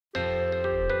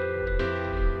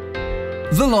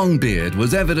The long beard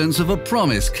was evidence of a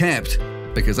promise kept,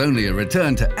 because only a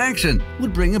return to action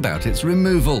would bring about its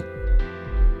removal.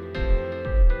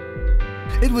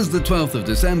 It was the 12th of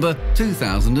December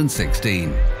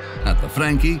 2016. At the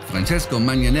Franchi, Francesco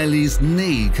Magnanelli's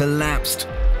knee collapsed.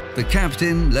 The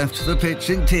captain left the pitch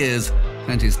in tears,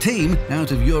 and his team,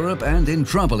 out of Europe and in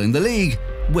trouble in the league,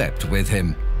 wept with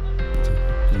him.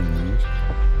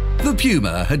 The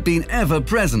Puma had been ever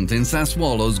present in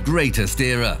Sassuolo's greatest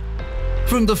era.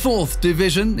 From the 4th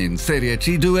division in Serie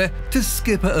C2 to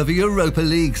skipper of a Europa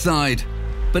League side.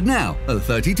 But now, at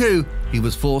 32, he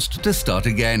was forced to start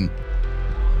again.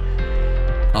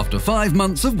 After 5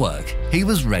 months of work, he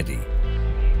was ready.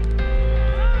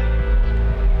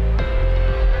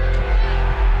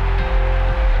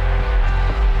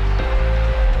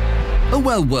 A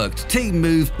well-worked team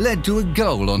move led to a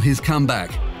goal on his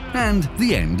comeback, and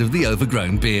the end of the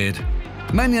overgrown beard.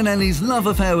 Magnanelli's love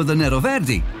affair with the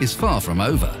Neroverdi is far from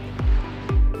over.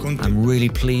 I'm really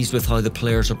pleased with how the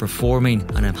players are performing,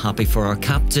 and I'm happy for our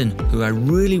captain, who I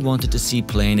really wanted to see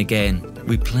playing again.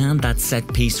 We planned that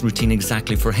set-piece routine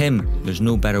exactly for him. There's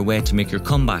no better way to make your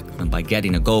comeback than by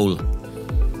getting a goal.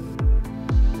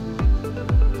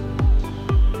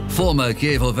 Former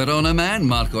Chievo Verona man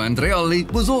Marco Andreoli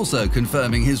was also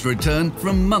confirming his return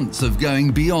from months of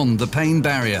going beyond the pain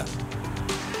barrier.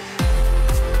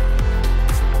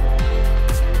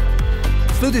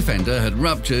 The defender had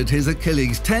ruptured his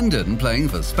Achilles tendon playing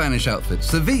for Spanish outfit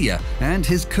Sevilla, and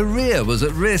his career was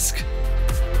at risk.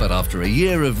 But after a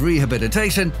year of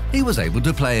rehabilitation, he was able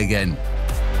to play again.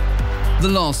 The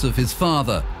loss of his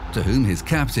father, to whom his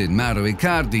captain Mauro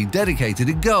Icardi dedicated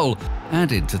a goal,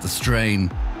 added to the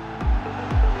strain.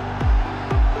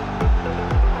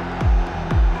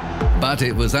 But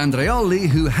it was Andreoli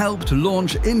who helped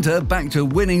launch Inter back to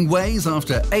winning ways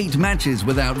after 8 matches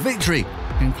without victory,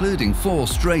 including 4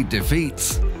 straight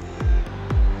defeats.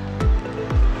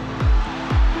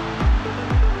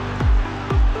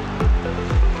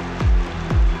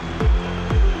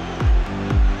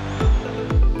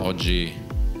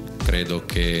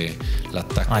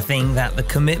 I think that the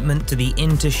commitment to the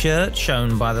Inter shirt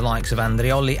shown by the likes of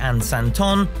Andreoli and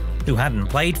Santon, who hadn't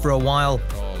played for a while,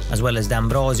 as well as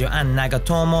D'Ambrosio and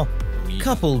Nagatomo,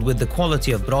 coupled with the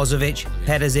quality of Brozovic,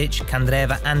 Perisic,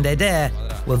 Candreva and Eder,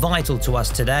 were vital to us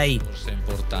today.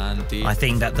 I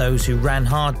think that those who ran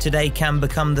hard today can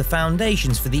become the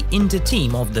foundations for the Inter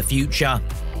team of the future.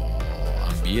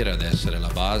 Ambire ad essere la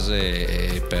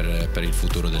base per il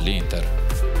futuro dell'Inter.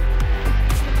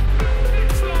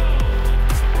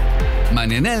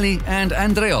 Magnanelli and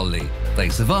Andreoli. They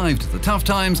survived the tough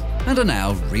times and are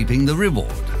now reaping the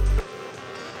reward.